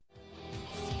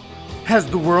Has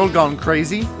the world gone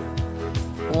crazy?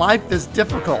 Life is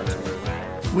difficult.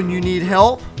 When you need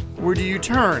help, where do you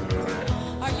turn?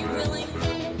 Are you willing?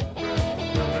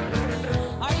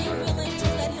 Are you willing to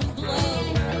let him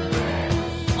blow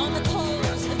on the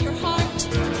coals of your heart?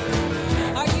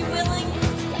 Are you willing?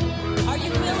 Are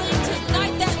you willing to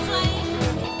ignite that flame?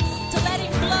 To let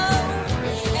him blow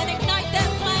and ignite that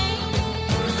flame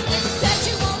and set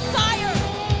you on fire?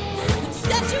 And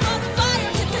set you on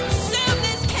fire to consume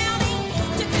this county,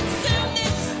 to consume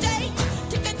this state,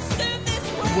 to consume this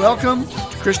world. Welcome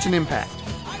to Christian Impact,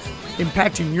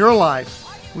 impacting your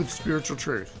life with spiritual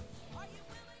truth.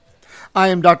 I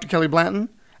am Dr. Kelly Blanton,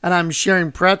 and I'm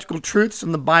sharing practical truths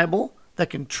in the Bible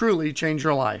that can truly change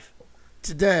your life.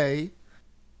 Today,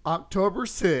 October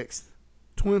 6th,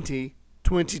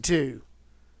 2022,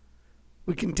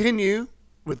 we continue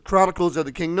with Chronicles of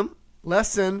the Kingdom,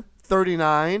 Lesson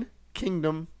 39,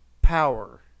 Kingdom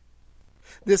Power.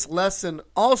 This lesson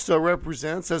also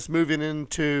represents us moving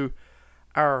into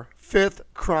our fifth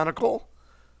chronicle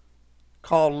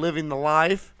called Living the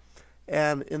Life.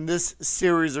 And in this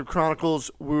series of chronicles,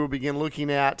 we will begin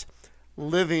looking at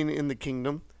living in the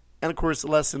kingdom. And of course,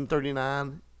 lesson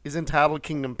 39 is entitled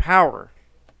Kingdom Power.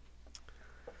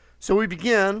 So we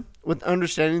begin with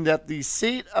understanding that the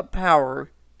seat of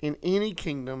power in any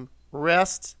kingdom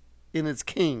rests in its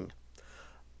king.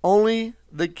 Only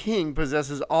the king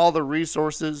possesses all the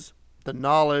resources, the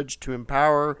knowledge to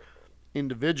empower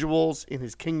individuals in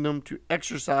his kingdom to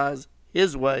exercise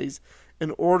his ways in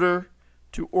order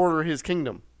to order his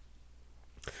kingdom.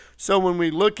 So when we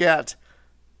look at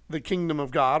the kingdom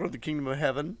of God or the kingdom of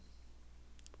heaven,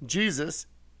 Jesus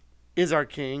is our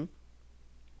king,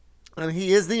 and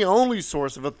he is the only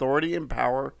source of authority and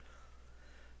power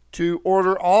to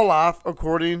order all life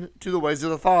according to the ways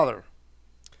of the Father.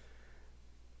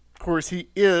 Of course, he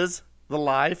is the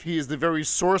life. He is the very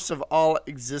source of all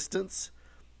existence.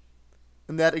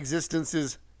 And that existence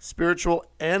is spiritual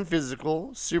and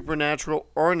physical, supernatural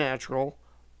or natural.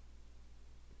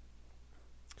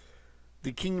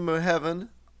 The kingdom of heaven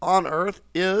on earth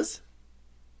is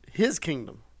his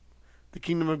kingdom. The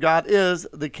kingdom of God is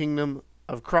the kingdom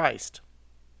of Christ.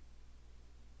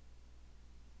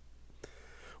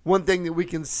 One thing that we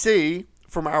can see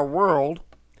from our world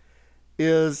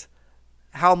is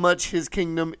how much his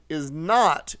kingdom is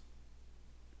not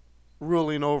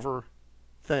ruling over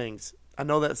things. I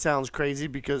know that sounds crazy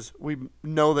because we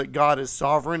know that God is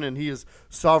sovereign and he is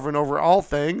sovereign over all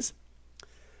things.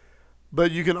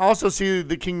 But you can also see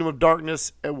the kingdom of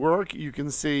darkness at work. You can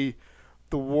see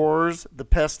the wars, the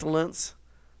pestilence,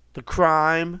 the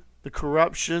crime, the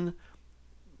corruption,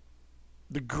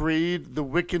 the greed, the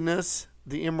wickedness,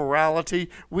 the immorality.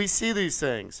 We see these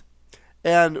things.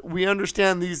 And we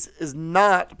understand these is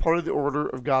not part of the order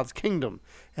of God's kingdom.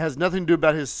 It has nothing to do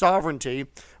about his sovereignty,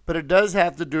 but it does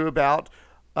have to do about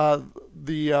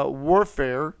the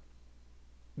warfare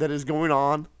that is going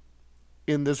on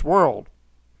in this world.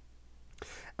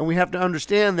 And we have to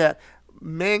understand that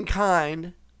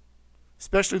mankind,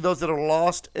 especially those that are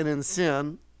lost and in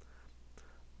sin,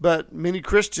 but many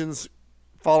Christians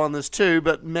fall on this too,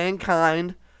 but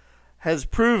mankind has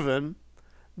proven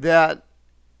that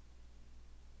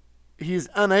he is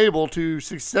unable to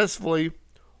successfully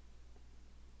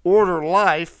order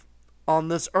life on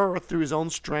this earth through his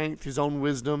own strength, his own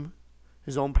wisdom,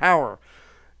 his own power.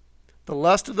 The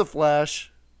lust of the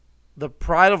flesh, the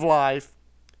pride of life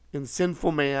in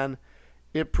sinful man,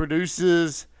 it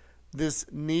produces this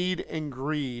need and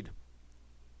greed,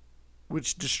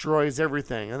 which destroys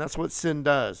everything. And that's what sin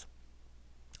does.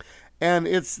 And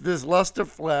it's this lust of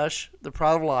flesh, the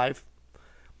pride of life,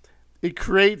 it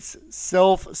creates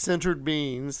self-centered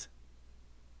beings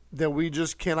that we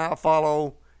just cannot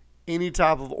follow any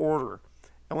type of order.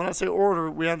 And when I say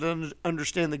order, we have to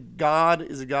understand that God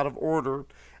is a God of order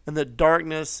and that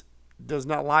darkness does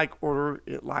not like order,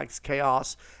 it likes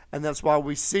chaos. And that's why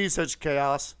we see such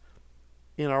chaos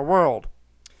in our world.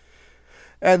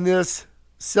 And this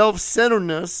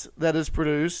self-centeredness that is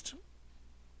produced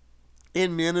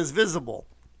in men is visible.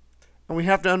 And we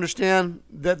have to understand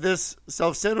that this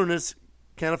self-centeredness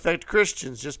can affect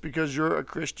Christians. Just because you're a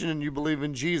Christian and you believe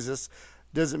in Jesus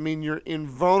doesn't mean you're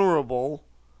invulnerable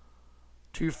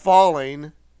to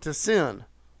falling to sin.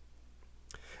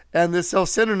 And this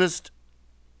self-centeredness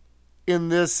in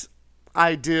this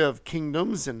idea of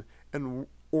kingdoms and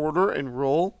order and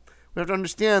rule, we have to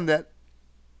understand that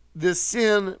this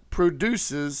sin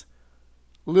produces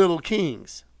little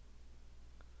kings.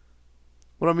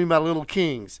 What do I mean by little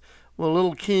kings? Well,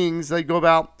 little kings, they go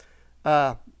about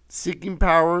seeking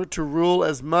power to rule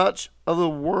as much of the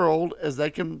world as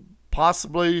they can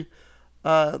possibly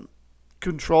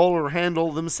control or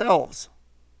handle themselves.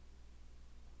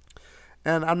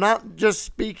 And I'm not just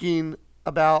speaking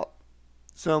about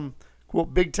some,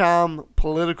 quote, big-time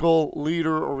political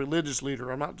leader or religious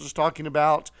leader. I'm not just talking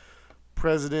about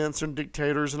presidents and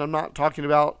dictators, and I'm not talking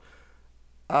about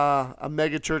a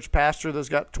megachurch pastor that's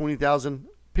got 20,000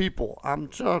 people. I'm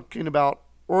talking about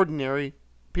ordinary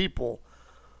people.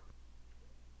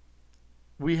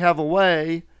 We have a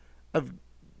way of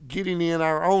getting in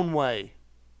our own way.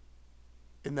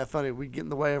 Isn't that funny? We get in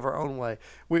the way of our own way.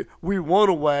 We want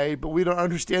a way, but we don't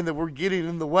understand that we're getting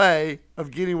in the way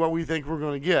of getting what we think we're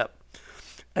going to get.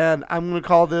 And I'm going to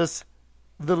call this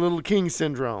the little king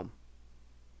syndrome.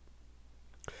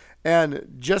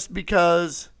 And just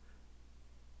because,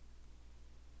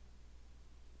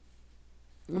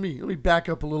 let me back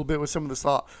up a little bit with some of this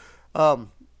thought.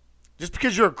 Just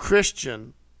because you're a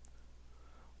Christian,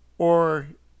 or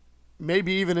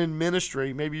maybe even in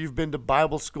ministry, maybe you've been to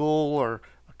Bible school or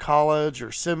a college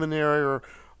or seminary,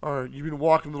 or you've been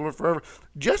walking the Lord forever.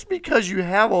 Just because you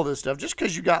have all this stuff, just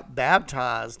because you got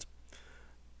baptized,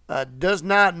 does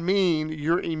not mean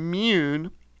you're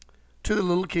immune to the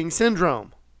little king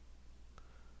syndrome.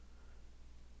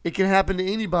 It can happen to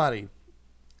anybody.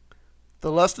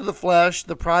 The lust of the flesh,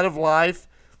 the pride of life,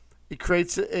 it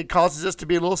causes us to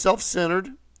be a little self-centered.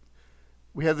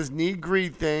 We have this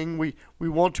need-greed thing. We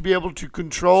want to be able to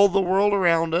control the world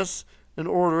around us and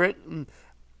order it. And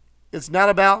it's not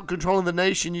about controlling the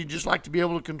nation. You just like to be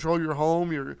able to control your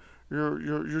home,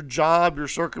 your job, your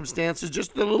circumstances,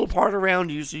 just the little part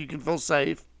around you so you can feel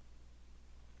safe.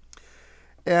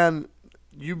 And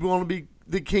you want to be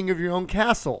the king of your own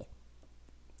castle,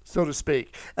 so to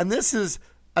speak. And this is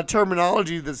a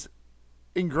terminology that's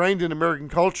ingrained in American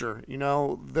culture. You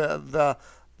know, the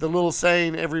little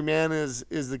saying, every man is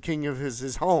the king of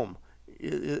his home.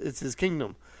 It's his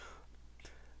kingdom.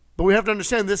 But we have to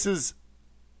understand this is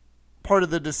part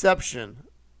of the deception,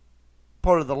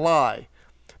 part of the lie.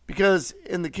 Because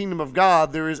in the kingdom of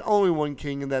God, there is only one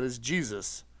king, and that is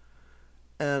Jesus.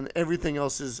 And everything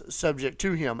else is subject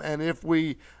to him. And if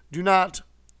we do not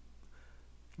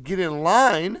get in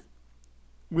line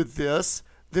with this,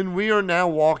 then we are now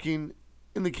walking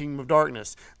in the kingdom of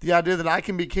darkness. The idea that I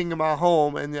can be king of my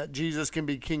home and that Jesus can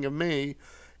be king of me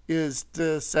is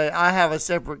to say I have a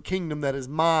separate kingdom that is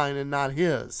mine and not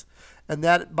his. And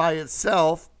that by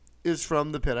itself is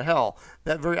from the pit of hell.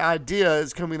 That very idea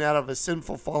is coming out of a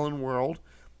sinful, fallen world.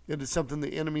 It is something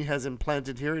the enemy has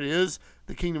implanted here. It is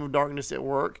the kingdom of darkness at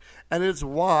work. And it's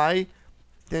why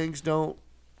things don't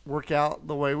work out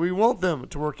the way we want them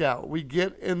to work out. We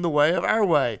get in the way of our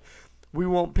way. We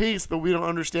want peace, but we don't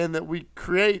understand that we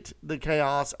create the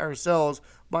chaos ourselves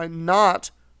by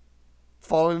not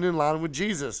falling in line with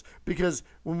Jesus. Because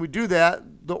when we do that,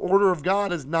 the order of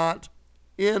God is not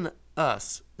in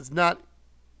us. It's not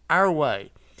our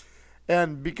way.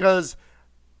 And because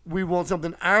we want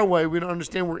something our way, we don't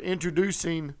understand we're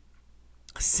introducing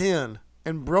sin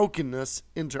and brokenness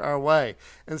into our way.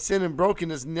 And sin and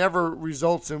brokenness never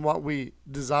results in what we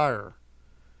desire.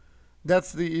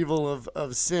 That's the evil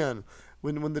of sin.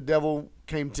 When the devil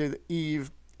came to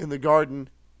Eve in the garden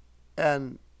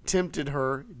and tempted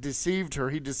her, deceived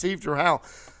her. He deceived her how?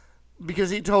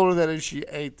 Because he told her that if she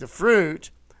ate the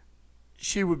fruit,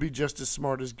 she would be just as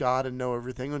smart as God and know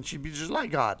everything, and she'd be just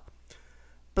like God.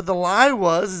 But the lie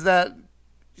was that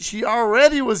she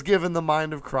already was given the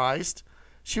mind of Christ.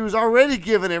 She was already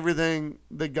given everything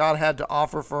that God had to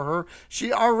offer for her.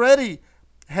 She already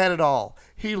had it all.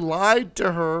 He lied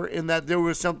to her in that there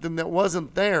was something that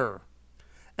wasn't there.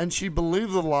 And she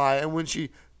believed the lie, and when she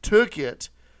took it,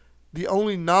 the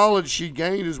only knowledge she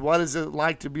gained is what is it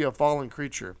like to be a fallen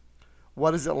creature?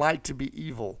 What is it like to be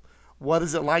evil? What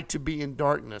is it like to be in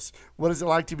darkness? What is it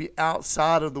like to be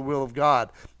outside of the will of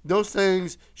God? Those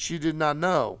things she did not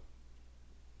know.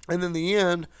 And in the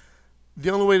end, the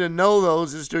only way to know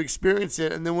those is to experience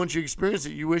it. And then once you experience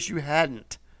it, you wish you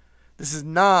hadn't. This is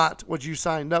not what you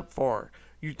signed up for.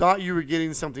 You thought you were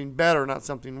getting something better, not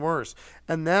something worse.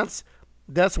 And that's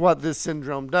what this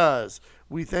syndrome does.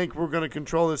 We think we're going to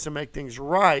control this and make things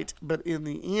right, but in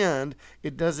the end,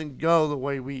 it doesn't go the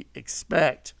way we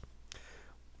expect.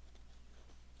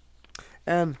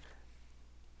 And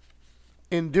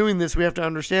in doing this, we have to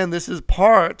understand this is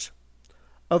part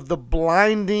of the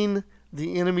blinding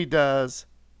the enemy does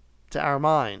to our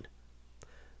mind.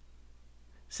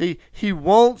 See, he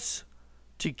wants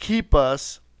to keep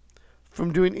us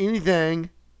from doing anything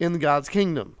in God's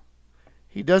kingdom.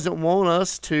 He doesn't want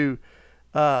us to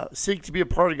seek to be a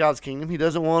part of God's kingdom. He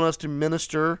doesn't want us to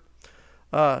minister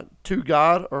to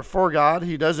God or for God.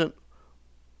 He doesn't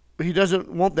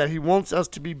want that. He wants us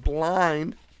to be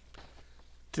blind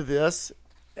to this,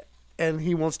 and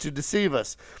he wants to deceive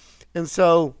us. And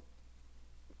so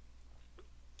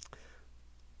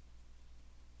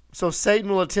Satan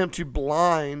will attempt to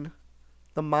blind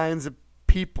the minds of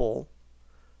people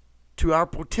to our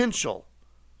potential.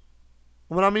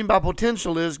 What I mean by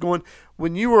potential is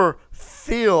when you are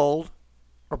filled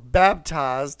or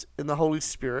baptized in the Holy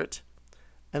Spirit,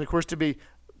 and of course to be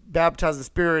baptized in the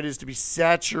Spirit is to be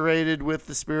saturated with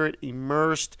the Spirit,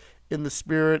 immersed in the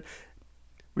Spirit.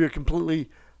 We are completely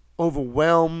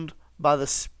overwhelmed by the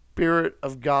Spirit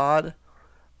of God.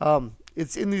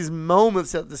 It's in these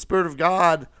moments that the Spirit of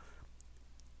God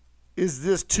is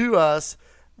this to us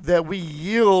that we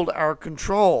yield our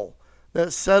control,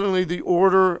 that suddenly the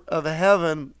order of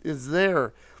heaven is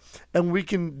there. And we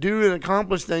can do and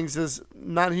accomplish things that's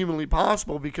not humanly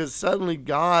possible because suddenly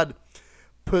God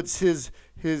puts his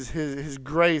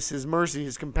grace, his mercy,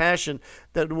 his compassion,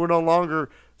 that we're no longer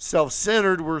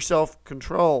self-centered, we're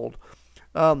self-controlled.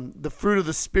 The fruit of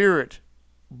the Spirit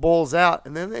boils out,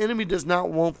 and then the enemy does not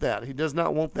want that. He does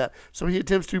not want that. So he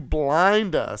attempts to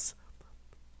blind us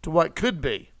to what could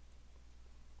be.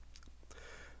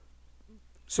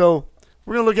 So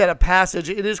we're going to look at a passage.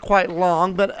 It is quite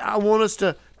long, but I want us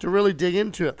to really dig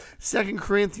into it. 2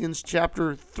 Corinthians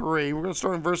chapter 3, we're going to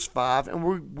start in verse 5,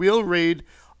 and we'll read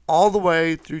all the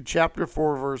way through chapter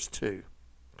 4, verse 2.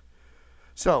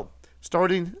 So,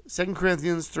 starting 2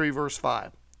 Corinthians 3, verse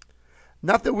 5.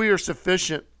 Not that we are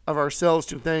sufficient of ourselves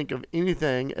to think of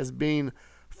anything as being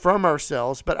from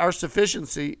ourselves, but our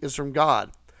sufficiency is from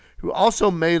God, who also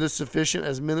made us sufficient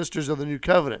as ministers of the new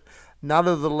covenant, not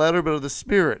of the letter, but of the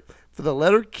Spirit. For the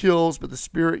letter kills, but the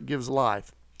Spirit gives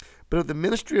life. But if the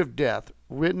ministry of death,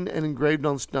 written and engraved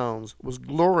on stones, was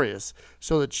glorious,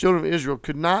 so the children of Israel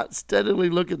could not steadily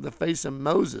look at the face of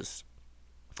Moses,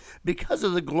 because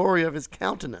of the glory of his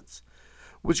countenance,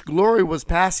 which glory was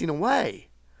passing away,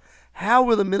 how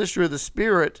will the ministry of the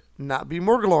Spirit not be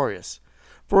more glorious?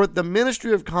 For if the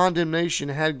ministry of condemnation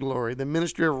had glory, the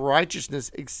ministry of righteousness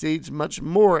exceeds much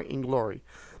more in glory.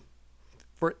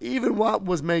 For even what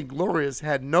was made glorious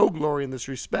had no glory in this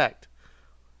respect,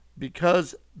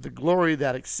 because the glory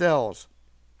that excels.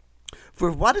 For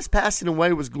if what is passing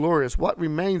away was glorious, what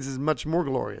remains is much more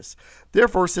glorious.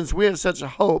 Therefore, since we have such a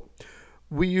hope,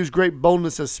 we use great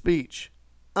boldness of speech,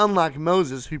 unlike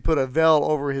Moses, who put a veil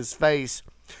over his face,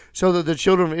 so that the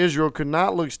children of Israel could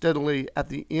not look steadily at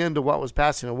the end of what was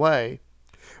passing away,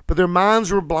 but their minds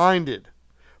were blinded.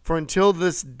 For until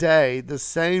this day, the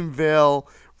same veil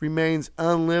remains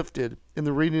unlifted in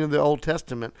the reading of the Old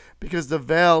Testament, because the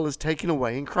veil is taken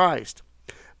away in Christ.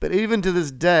 But even to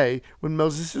this day, when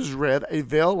Moses is read, a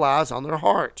veil lies on their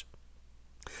heart.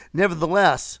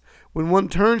 Nevertheless, when one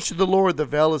turns to the Lord, the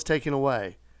veil is taken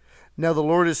away. Now the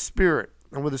Lord is Spirit,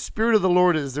 and where the Spirit of the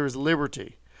Lord is, there is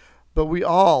liberty. But we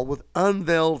all, with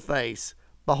unveiled face,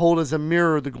 behold as a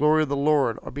mirror the glory of the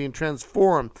Lord, are being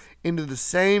transformed into the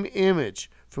same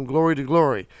image from glory to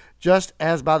glory, just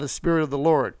as by the Spirit of the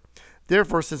Lord.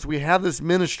 Therefore, since we have this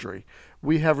ministry,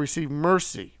 we have received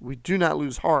mercy. We do not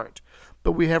lose heart,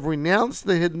 but we have renounced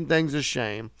the hidden things of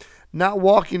shame, not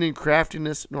walking in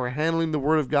craftiness, nor handling the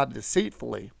word of God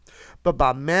deceitfully, but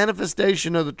by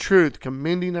manifestation of the truth,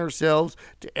 commending ourselves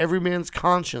to every man's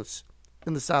conscience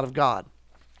in the sight of God.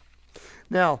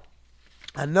 Now,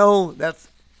 I know that's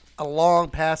a long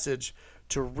passage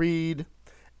to read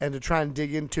and to try and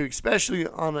dig into, especially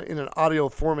in an audio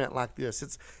format like this.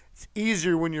 It's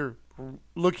easier when you're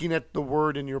looking at the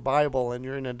word in your Bible and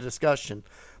you're in a discussion.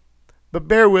 But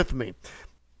bear with me.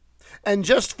 And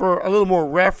just for a little more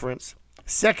reference,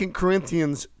 2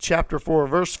 Corinthians chapter 4,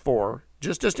 verse 4,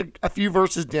 just a few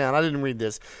verses down. I didn't read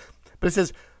this. But it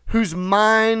says, whose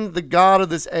mind the God of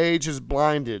this age has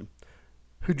blinded,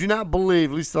 who do not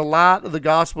believe, lest the light of the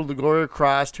gospel of the glory of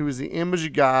Christ, who is the image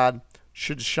of God,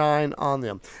 should shine on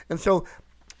them. And so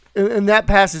in that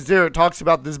passage there, it talks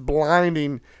about this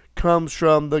blinding comes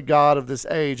from the God of this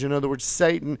age. In other words,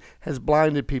 Satan has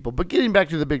blinded people. But getting back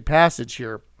to the big passage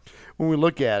here, when we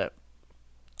look at it,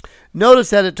 notice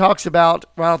that it talks about,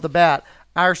 right off the bat,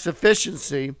 our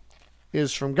sufficiency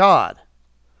is from God.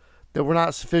 That we're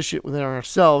not sufficient within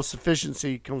ourselves.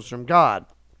 Sufficiency comes from God.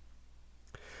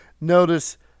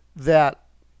 Notice that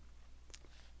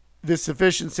this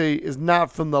sufficiency is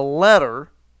not from the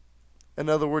letter. In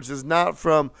other words, is not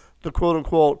from the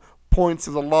quote-unquote points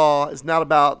of the law. It's not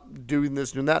about doing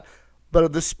this, doing that, but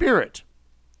of the Spirit.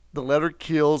 The letter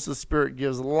kills, the Spirit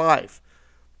gives life.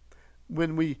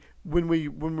 When we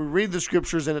read the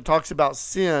scriptures and it talks about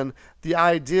sin, the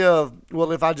idea of,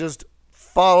 well, if I just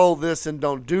follow this and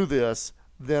don't do this,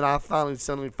 then I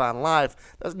suddenly find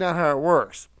life. That's not how it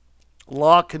works.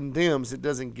 Law condemns, it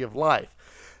doesn't give life.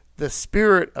 the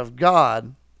Spirit of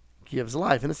God gives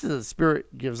life. And this is the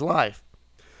Spirit gives life.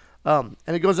 And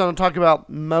it goes on to talk about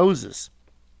Moses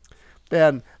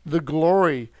and the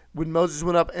glory. When Moses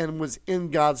went up and was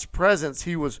in God's presence,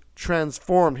 he was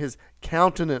transformed. His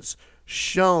countenance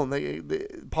shone.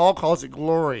 Paul calls it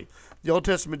glory. The Old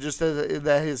Testament just says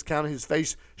that his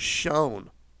face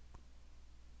shone.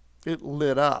 It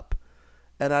lit up.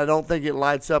 And I don't think it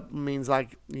lights up means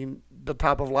like the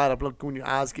type of light up. Look, when your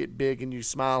eyes get big and you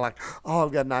smile like, oh,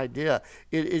 I've got an idea.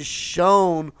 It is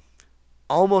shown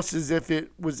almost as if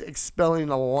it was expelling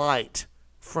a light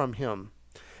from him.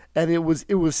 And it was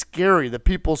scary. The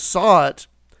people saw it,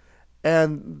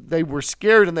 and they were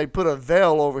scared, and they put a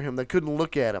veil over him. They couldn't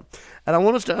look at him. And I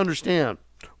want us to understand,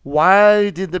 why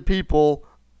did the people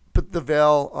put the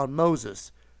veil on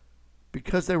Moses?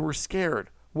 Because they were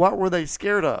scared. What were they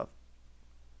scared of?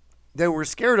 They were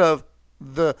scared of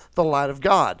the light of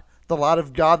God. The light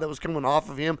of God that was coming off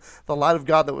of him. The light of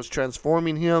God that was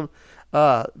transforming him.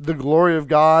 The glory of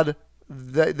God.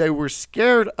 They were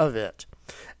scared of it.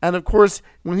 And of course,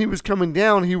 when he was coming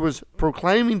down, he was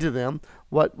proclaiming to them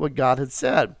what God had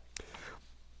said.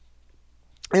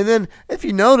 And then, if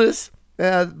you notice,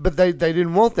 but they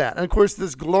didn't want that. And of course,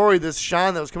 this glory, this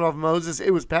shine that was coming off of Moses,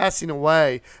 it was passing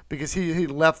away because he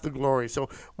left the glory. So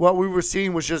what we were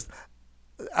seeing was just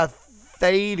a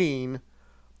fading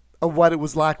of what it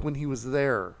was like when he was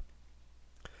there.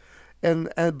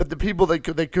 But the people, they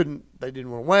didn't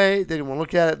want to wait, they didn't want to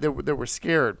look at it, they were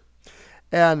scared.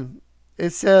 And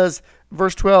it says,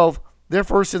 verse 12,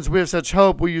 therefore, since we have such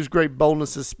hope, we use great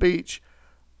boldness of speech.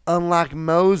 Unlike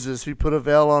Moses, who put a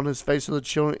veil on his face so the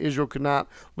children of Israel could not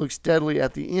look steadily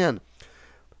at the end.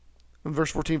 In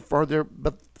verse 14, for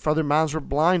their minds were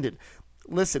blinded.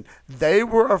 Listen, they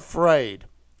were afraid.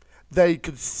 They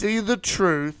could see the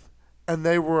truth, and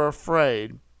they were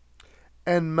afraid.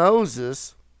 And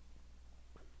Moses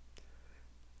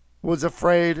was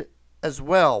afraid as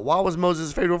well. Why was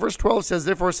Moses afraid? Well, verse 12 says,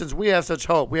 therefore, since we have such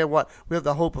hope, we have what? We have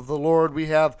the hope of the Lord. We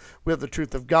have the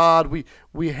truth of God.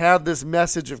 We have this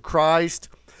message of Christ.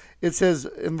 It says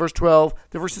in verse 12,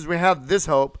 therefore, since we have this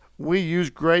hope, we use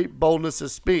great boldness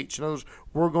of speech. In other words,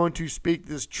 we're going to speak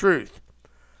this truth.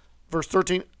 Verse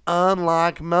 13,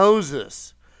 unlike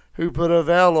Moses, who put a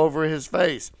veil over his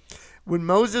face. When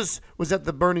Moses was at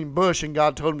the burning bush and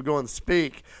God told him to go and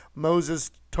speak, Moses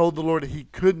told the Lord that he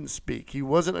couldn't speak. He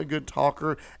wasn't a good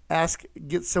talker.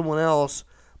 Get someone else.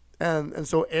 And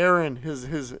so Aaron,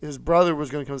 his brother, was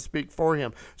going to come speak for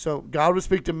him. So God would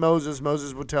speak to Moses.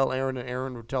 Moses would tell Aaron, and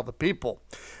Aaron would tell the people.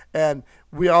 And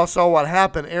we all saw what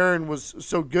happened. Aaron was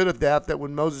so good at that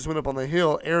when Moses went up on the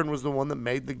hill, Aaron was the one that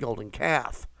made the golden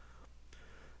calf.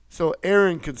 So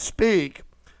Aaron could speak,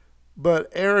 but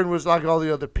Aaron was like all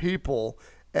the other people,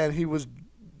 and he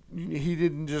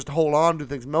didn't just hold on to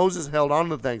things. Moses held on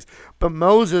to things. But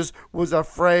Moses was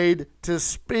afraid to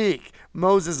speak.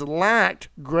 Moses lacked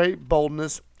great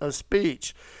boldness of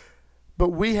speech. But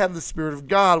we have the Spirit of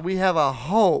God. We have a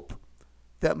hope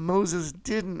that Moses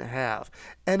didn't have.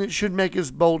 And it should make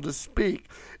us bold to speak.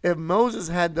 If Moses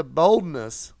had the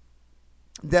boldness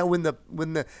that when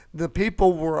the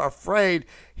people were afraid,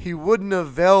 he wouldn't have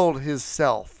veiled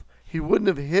himself. He wouldn't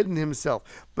have hidden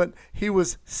himself, but he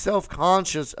was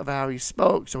self-conscious of how he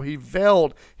spoke, so he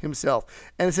veiled himself.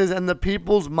 And it says, and the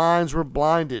people's minds were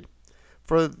blinded.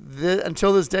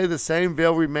 Until this day, the same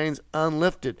veil remains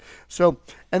unlifted. So,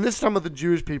 and this is some of the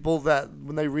Jewish people that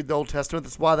when they read the Old Testament,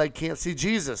 that's why they can't see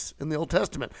Jesus in the Old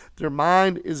Testament. Their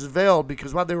mind is veiled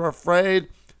because why? They were afraid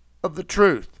of the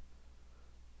truth.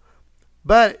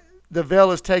 But the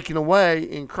veil is taken away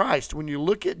in Christ. When you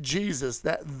look at Jesus,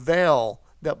 that veil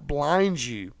that blinds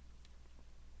you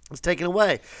is taken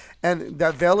away. And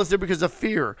that veil is there because of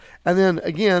fear. And then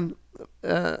again,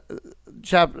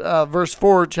 chapter 4, verse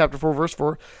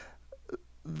 4,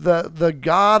 the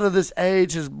God of this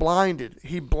age is blinded.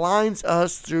 He blinds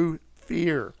us through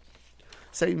fear.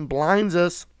 Satan blinds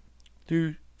us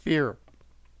through fear.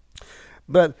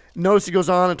 But notice he goes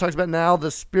on and talks about now the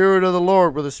Spirit of the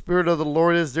Lord. Where the Spirit of the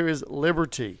Lord is, there is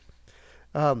liberty.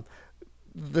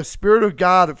 The Spirit of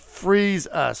God frees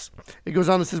us. It goes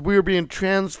on and says we are being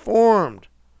transformed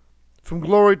from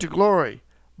glory to glory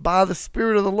by the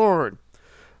Spirit of the Lord.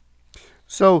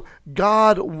 So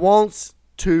God wants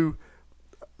to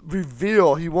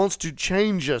reveal. He wants to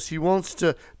change us. He wants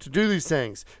to do these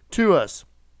things to us.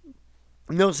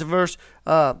 Notice in verse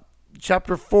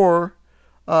chapter 4,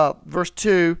 verse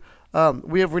 2,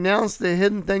 we have renounced the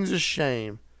hidden things of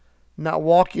shame, not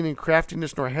walking in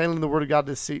craftiness nor handling the word of God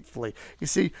deceitfully. You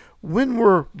see, when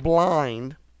we're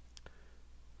blind,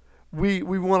 we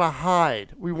want to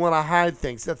hide. We want to hide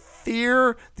things. The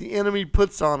fear the enemy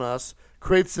puts on us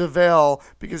creates a veil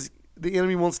because the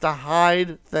enemy wants to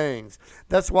hide things.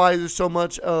 That's why there's so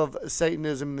much of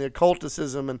Satanism and the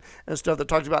occulticism and stuff that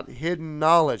talks about hidden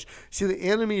knowledge. See, the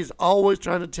enemy is always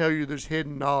trying to tell you there's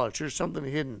hidden knowledge. There's something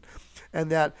hidden.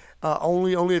 And that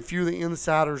only a few of the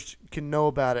insiders can know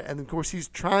about it. And, of course, he's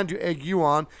trying to egg you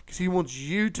on because he wants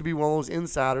you to be one of those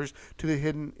insiders to the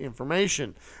hidden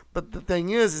information. But the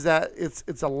thing is that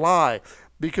it's a lie.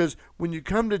 Because when you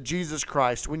come to Jesus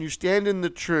Christ, when you stand in the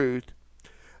truth,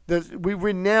 we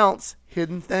renounce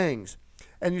hidden things.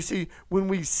 And you see, when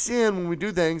we sin, when we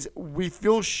do things, we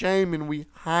feel shame and we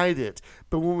hide it.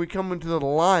 But when we come into the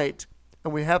light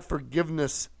and we have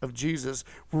forgiveness of Jesus,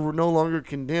 where we're no longer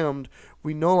condemned,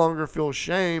 we no longer feel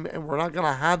shame, and we're not going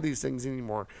to hide these things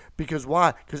anymore. Because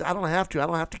why? Because I don't have to. I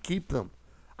don't have to keep them.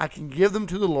 I can give them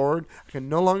to the Lord. I can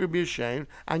no longer be ashamed.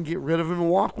 I can get rid of them and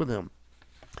walk with him.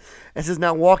 It says,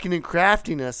 now walking in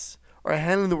craftiness, or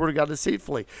handling the word of God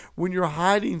deceitfully. When you're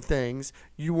hiding things,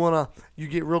 you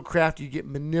get real crafty, you get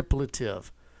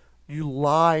manipulative. You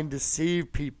lie and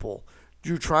deceive people.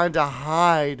 You're trying to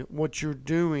hide what you're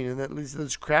doing, and that leads to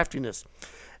this craftiness.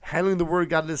 Handling the word of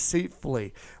God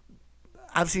deceitfully.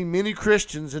 I've seen many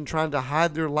Christians in trying to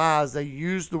hide their lies, they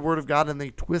use the word of God and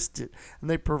they twist it and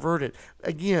they pervert it.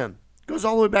 Again, it goes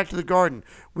all the way back to the garden.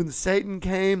 When Satan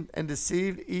came and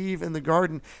deceived Eve in the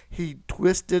garden, he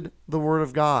twisted the word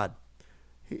of God.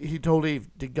 He told Eve,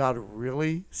 did God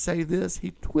really say this?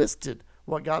 He twisted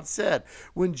what God said.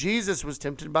 When Jesus was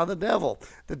tempted by the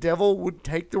devil would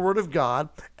take the word of God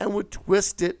and would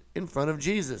twist it in front of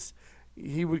Jesus.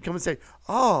 He would come and say,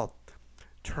 oh,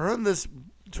 turn these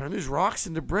rocks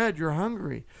into bread. You're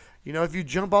hungry. You know, if you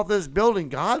jump off this building,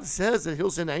 God says that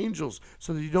he'll send angels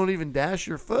so that you don't even dash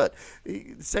your foot.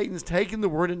 Satan's taking the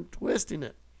word and twisting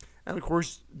it. And, of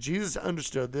course, Jesus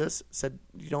understood this, said,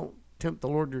 you don't tempt the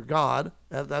Lord your God.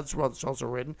 That's what's also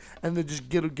written. And then just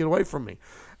get away from me.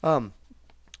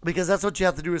 Because that's what you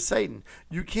have to do with Satan.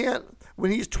 You can't,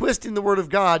 when he's twisting the word of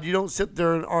God, you don't sit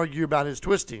there and argue about his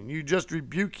twisting. You just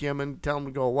rebuke him and tell him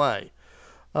to go away.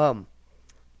 And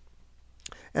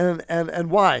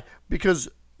why? Because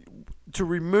to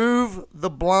remove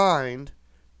the blind,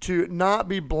 to not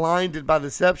be blinded by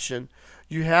deception,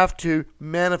 you have to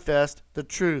manifest the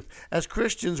truth. As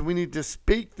Christians, we need to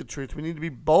speak the truth. We need to be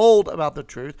bold about the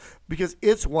truth because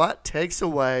it's what takes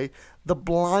away the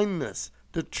blindness.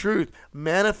 The truth,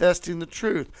 manifesting the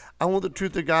truth. I want the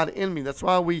truth of God in me. That's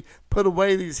why we put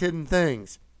away these hidden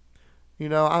things. You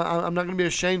know, I'm not going to be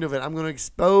ashamed of it. I'm going to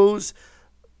expose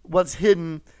what's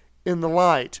hidden in the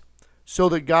light so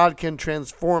that God can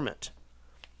transform it.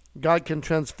 God can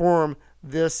transform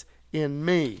this in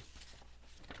me.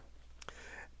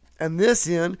 And this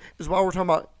end is why we're talking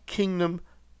about kingdom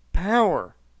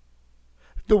power.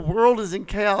 The world is in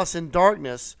chaos and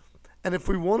darkness, and if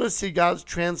we want to see God's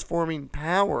transforming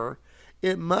power,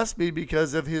 it must be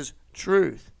because of his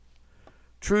truth.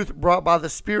 Truth brought by the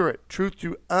Spirit. Truth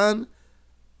to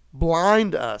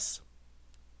unblind us.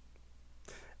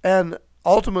 And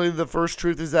ultimately, the first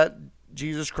truth is that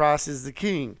Jesus Christ is the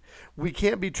King. We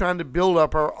can't be trying to build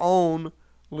up our own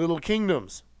little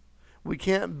kingdoms. We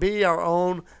can't be our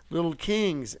own little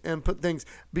kings and put things,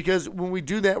 because when we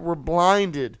do that, we're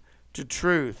blinded to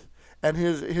truth. And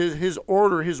his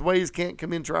order, his ways can't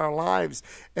come into our lives,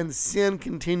 and sin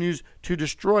continues to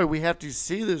destroy. We have to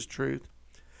see this truth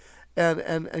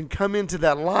and come into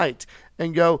that light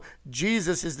and go,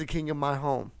 Jesus is the king of my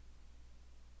home.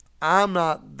 I'm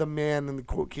not the man and the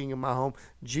quote king of my home.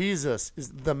 Jesus is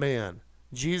the man.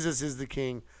 Jesus is the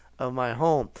king of my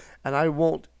home. And I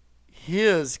want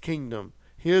his kingdom,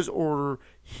 his order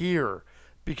here,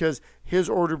 because his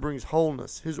order brings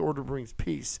wholeness. His order brings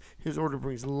peace. His order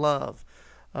brings love.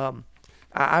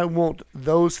 I want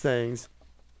those things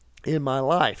in my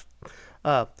life.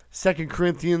 2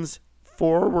 Corinthians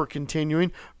 4, we're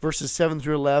continuing, verses 7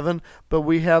 through 11. But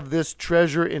we have this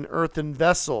treasure in earthen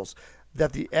vessels,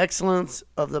 that the excellence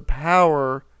of the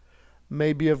power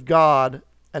may be of God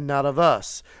and not of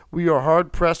us. We are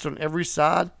hard pressed on every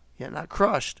side, yet not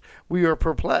crushed. We are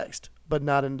perplexed, but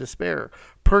not in despair.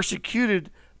 Persecuted,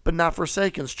 but not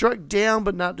forsaken. Struck down,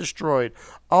 but not destroyed.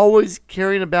 Always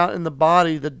carrying about in the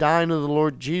body the dying of the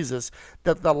Lord Jesus,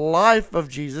 that the life of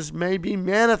Jesus may be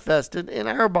manifested in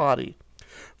our body.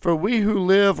 For we who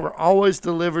live are always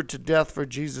delivered to death for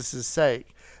Jesus'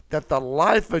 sake, that the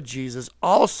life of Jesus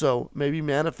also may be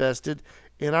manifested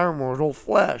in our mortal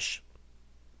flesh.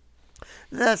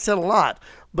 That said a lot,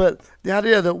 but the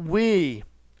idea that we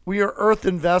are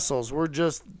earthen vessels, we're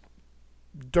just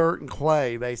dirt and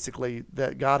clay, basically,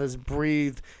 that God has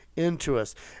breathed into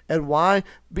us. And why?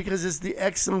 Because it's the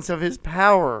excellence of his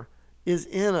power is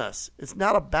in us. It's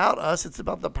not about us. It's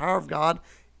about the power of God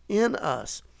in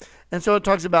us. And so it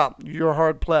talks about you're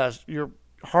hard pressed,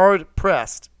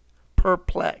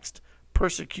 perplexed,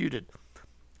 persecuted.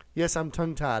 Yes, I'm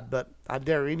tongue-tied, but I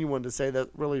dare anyone to say that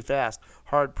really fast.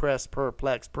 Hard pressed,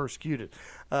 perplexed, persecuted.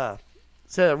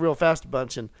 Say that real fast a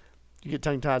bunch and you get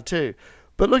tongue-tied too.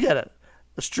 But look at it.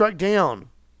 Struck down.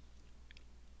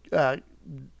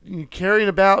 Carrying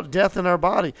about death in our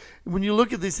body. When you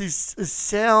look at this, it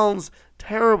sounds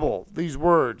terrible, these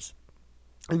words.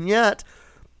 And yet,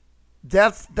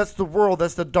 that's the world.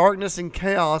 That's the darkness and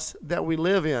chaos that we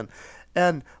live in.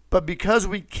 But because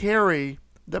we carry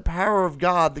the power of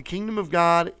God, the kingdom of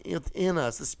God within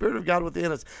us, the Spirit of God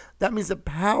within us, that means the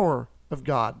power of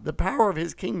God, the power of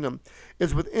his kingdom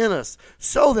is within us,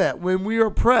 so that when we are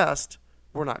oppressed,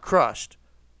 we're not crushed.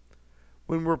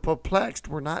 When we're perplexed,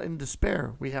 we're not in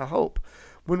despair. We have hope.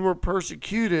 When we're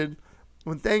persecuted,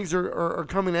 when things are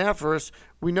coming after us,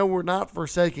 we know we're not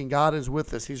forsaken. God is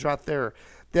with us. He's right there.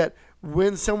 That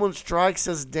when someone strikes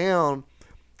us down,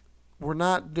 we're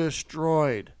not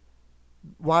destroyed.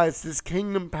 Why? It's this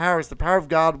kingdom power. It's the power of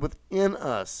God within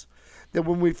us. That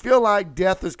when we feel like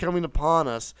death is coming upon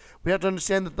us, we have to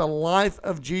understand that the life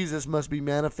of Jesus must be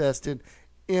manifested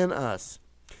in us.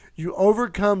 You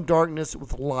overcome darkness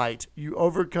with light. You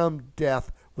overcome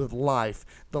death with life.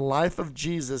 The life of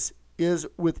Jesus is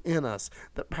within us.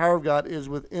 The power of God is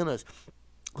within us.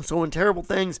 So when terrible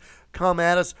things come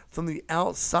at us from the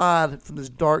outside, from this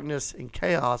darkness and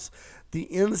chaos,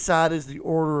 the inside is the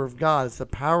order of God. It's the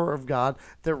power of God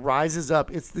that rises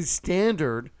up. It's the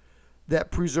standard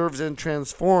that preserves and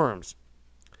transforms.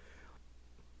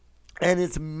 And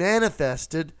it's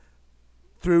manifested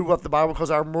through what the Bible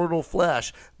calls our mortal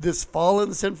flesh. This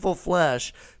fallen, sinful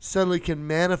flesh suddenly can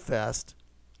manifest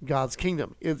God's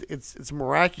kingdom. It's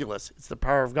miraculous. It's the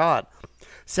power of God.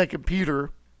 2 Peter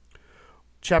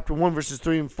chapter 1, verses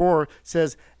 3 and 4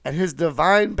 says, "And his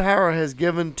divine power has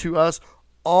given to us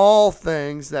all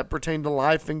things that pertain to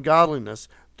life and godliness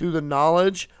through the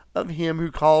knowledge of him who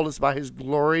called us by his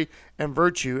glory and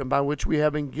virtue, and by which we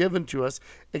have been given to us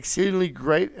exceedingly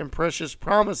great and precious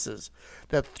promises,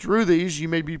 that through these you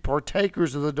may be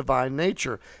partakers of the divine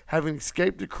nature, having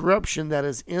escaped the corruption that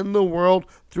is in the world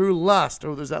through lust."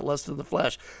 Oh, there's that lust of the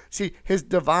flesh. See, his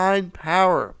divine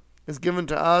power is given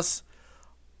to us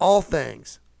all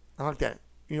things. I like that.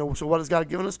 So what has God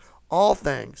given us? All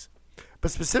things. But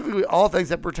specifically all things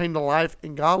that pertain to life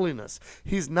and godliness.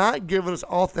 He's not given us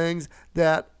all things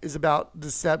that is about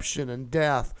deception and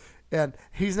death. And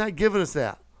he's not given us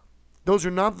that. Those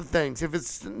are not the things. If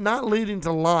it's not leading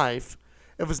to life,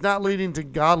 if it's not leading to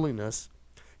godliness,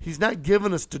 he's not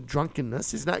given us to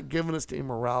drunkenness. He's not given us to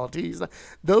immorality.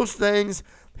 Those things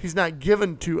he's not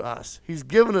given to us. He's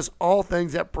given us all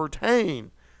things that pertain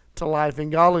to life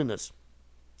and godliness.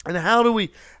 And how do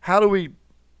we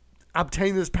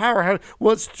obtain this power?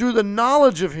 Well, it's through the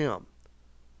knowledge of him.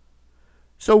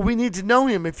 So we need to know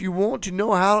him. If you want to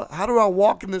know how do I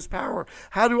walk in this power?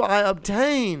 How do I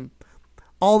obtain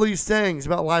all these things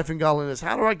about life and godliness?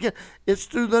 How do I get? It's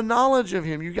through the knowledge of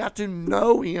him. You got to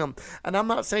know him. And I'm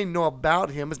not saying know about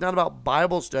him. It's not about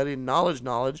Bible study and knowledge,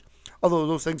 although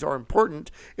those things are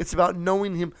important. It's about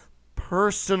knowing him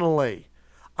personally.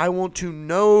 I want to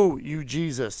know you,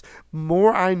 Jesus. The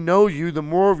more I know you, the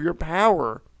more of your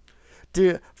power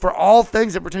for all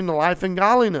things that pertain to life and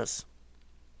godliness.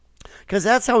 Because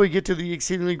that's how we get to the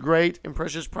exceedingly great and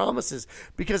precious promises.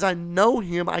 Because I know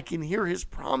him, I can hear his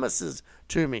promises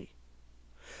to me.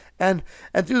 And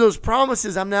through those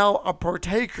promises, I'm now a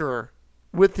partaker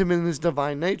with him in his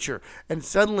divine nature. And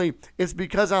suddenly, it's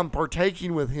because I'm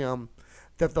partaking with him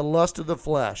that the lust of the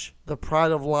flesh, the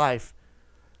pride of life,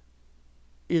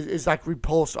 is like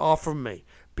repulsed off from me.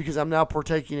 Because I'm now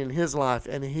partaking in his life,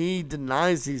 and he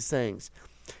denies these things.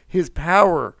 His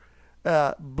power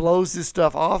blows this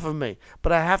stuff off of me.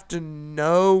 But I have to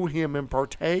know him and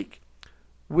partake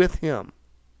with him.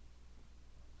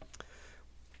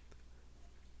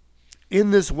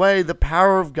 In this way, the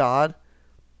power of God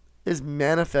is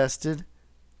manifested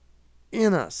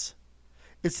in us.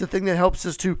 It's the thing that helps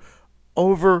us to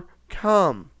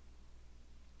overcome.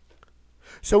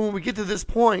 So when we get to this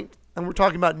point, and we're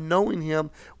talking about knowing him,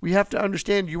 we have to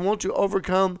understand you want to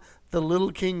overcome the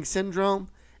little king syndrome.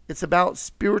 It's about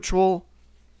spiritual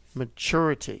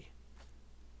maturity.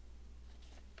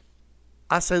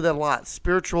 I say that a lot.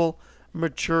 Spiritual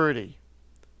maturity.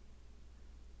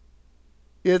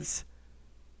 It's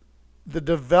the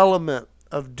development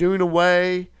of doing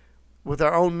away with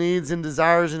our own needs and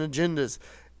desires and agendas.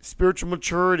 Spiritual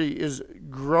maturity is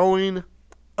growing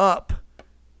up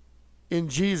in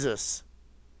Jesus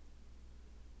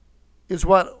is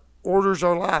what orders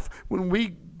our life. When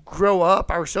we grow up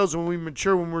ourselves, when we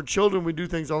mature, when we're children, we do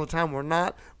things all the time. We're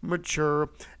not mature,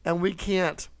 and we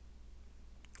can't,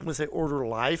 I'm going to say order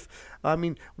life. I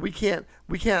mean, we can't,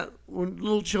 when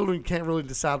little children can't really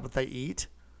decide what they eat.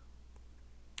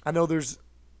 I know there's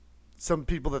some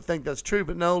people that think that's true,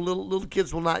 but no, little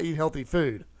kids will not eat healthy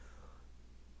food.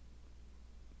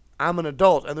 I'm an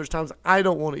adult, and there's times I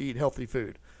don't want to eat healthy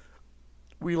food.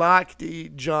 We like to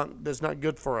eat junk that's not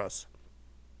good for us.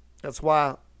 That's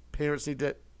why parents need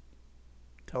to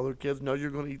tell their kids, no, you're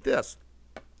going to eat this.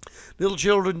 Little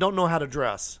children don't know how to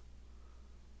dress.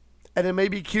 And it may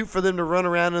be cute for them to run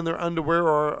around in their underwear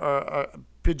or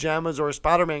pajamas or a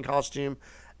Spider-Man costume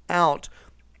out.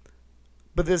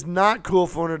 But it's not cool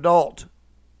for an adult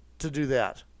to do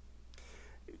that.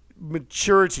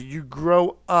 Maturity, you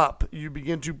grow up. You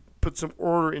begin to put some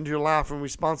order into your life and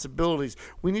responsibilities.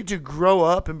 We need to grow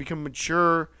up and become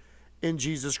mature in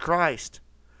Jesus Christ.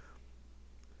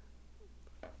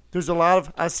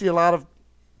 I see a lot of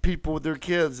people with their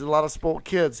kids, a lot of spoiled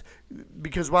kids,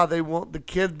 because the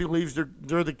kid believes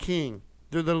they're the king.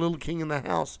 They're the little king in the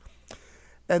house.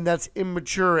 And that's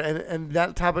immature, and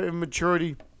that type of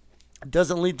immaturity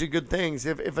doesn't lead to good things.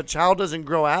 If a child doesn't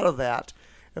grow out of that,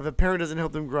 if a parent doesn't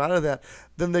help them grow out of that,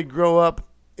 then they grow up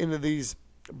into these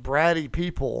bratty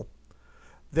people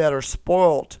that are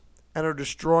spoiled and are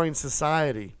destroying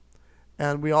society.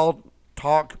 And we all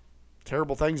talk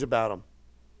terrible things about them.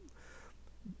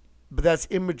 But that's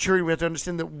immaturity. We have to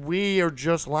understand that we are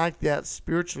just like that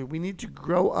spiritually. We need to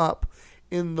grow up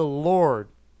in the Lord.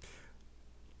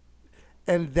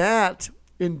 And that,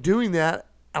 in doing that,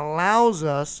 allows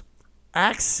us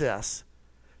access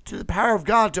to the power of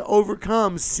God to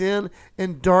overcome sin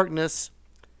and darkness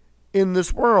in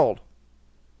this world.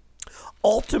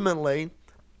 Ultimately,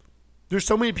 there's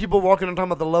so many people walking and talking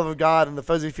about the love of God and the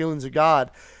fuzzy feelings of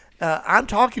God. I'm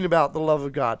talking about the love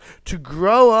of God. To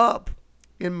grow up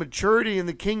in maturity in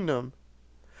the kingdom,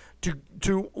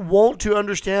 to want to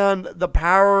understand the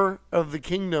power of the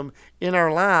kingdom in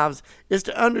our lives, is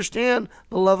to understand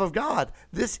the love of God.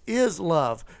 This is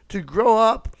love. To grow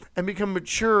up and become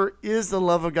mature is the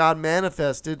love of God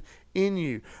manifested in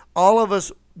you. All of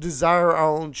us desire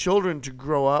our own children to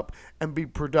grow up and be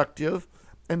productive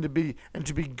and to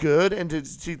be good and to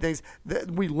see things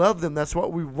that we love them. That's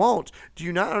what we want. Do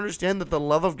you not understand that the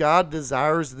love of God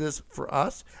desires this for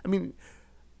us? I mean,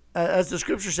 as the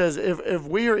scripture says, if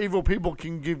we are evil people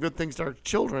can give good things to our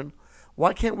children,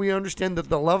 why can't we understand that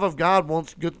the love of God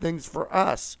wants good things for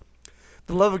us?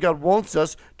 The love of God wants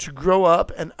us to grow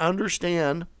up and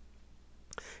understand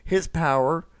His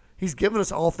power. He's given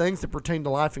us all things that pertain to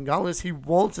life and godliness. He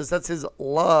wants us. That's His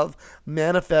love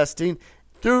manifesting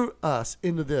through us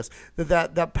into this.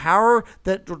 That power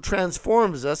that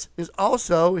transforms us is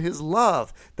also His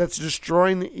love that's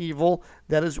destroying the evil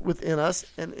that is within us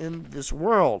and in this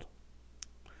world.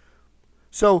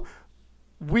 So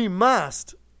we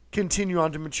must continue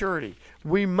on to maturity.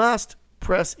 We must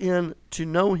press in to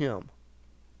know Him.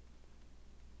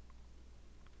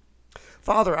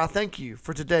 Father, I thank You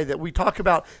for today that we talk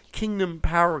about kingdom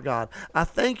power, God. I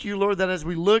thank You, Lord, that as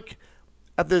we look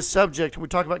at this subject, we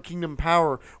talk about kingdom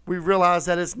power, we realize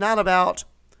that it's not about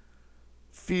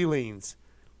feelings.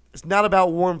 It's not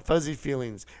about warm, fuzzy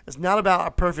feelings. It's not about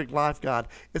a perfect life, God.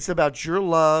 It's about Your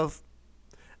love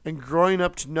and growing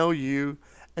up to know You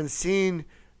and seeing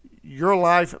Your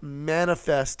life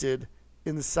manifested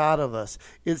inside of us.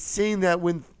 It's seeing that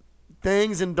when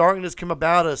things in darkness come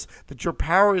about us, that Your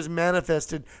power is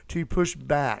manifested to push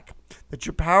back, that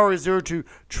Your power is there to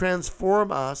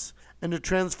transform us and to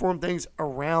transform things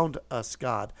around us,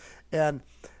 God. And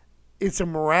it's a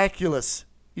miraculous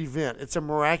event. It's a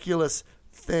miraculous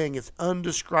thing. It's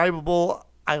undescribable.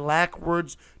 I lack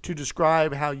words to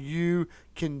describe how You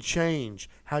can change,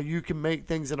 how You can make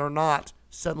things that are not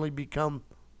suddenly become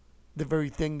the very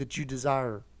thing that You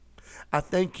desire. I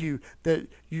thank You that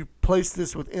You place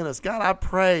this within us. God, I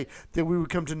pray that we would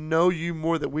come to know You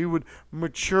more, that we would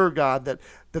mature, God, that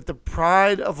the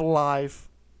pride of life,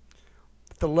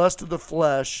 the lust of the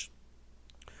flesh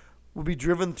will be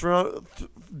driven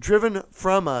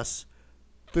from us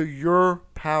through Your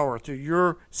power, through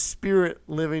Your Spirit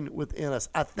living within us.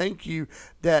 I thank You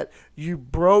that You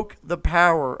broke the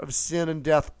power of sin and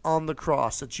death on the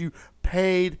cross, that You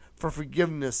paid for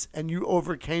forgiveness and You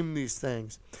overcame these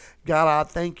things. God, I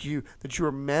thank You that You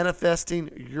are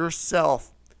manifesting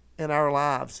Yourself in our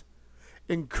lives.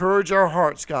 Encourage our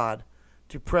hearts, God,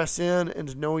 to press in and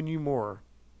to knowing You more.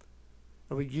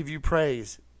 And we give You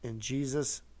praise in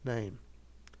Jesus' name.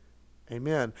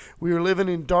 Amen. We are living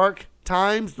in dark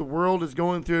times. The world is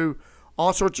going through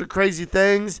all sorts of crazy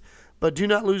things, but do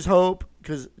not lose hope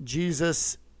because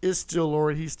Jesus is still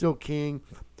Lord. He's still King.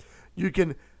 You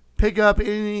can pick up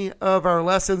any of our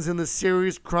lessons in the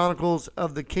series, Chronicles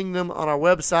of the Kingdom, on our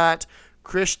website,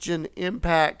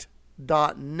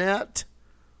 christianimpact.net.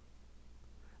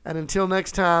 And until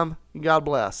next time, God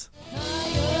bless.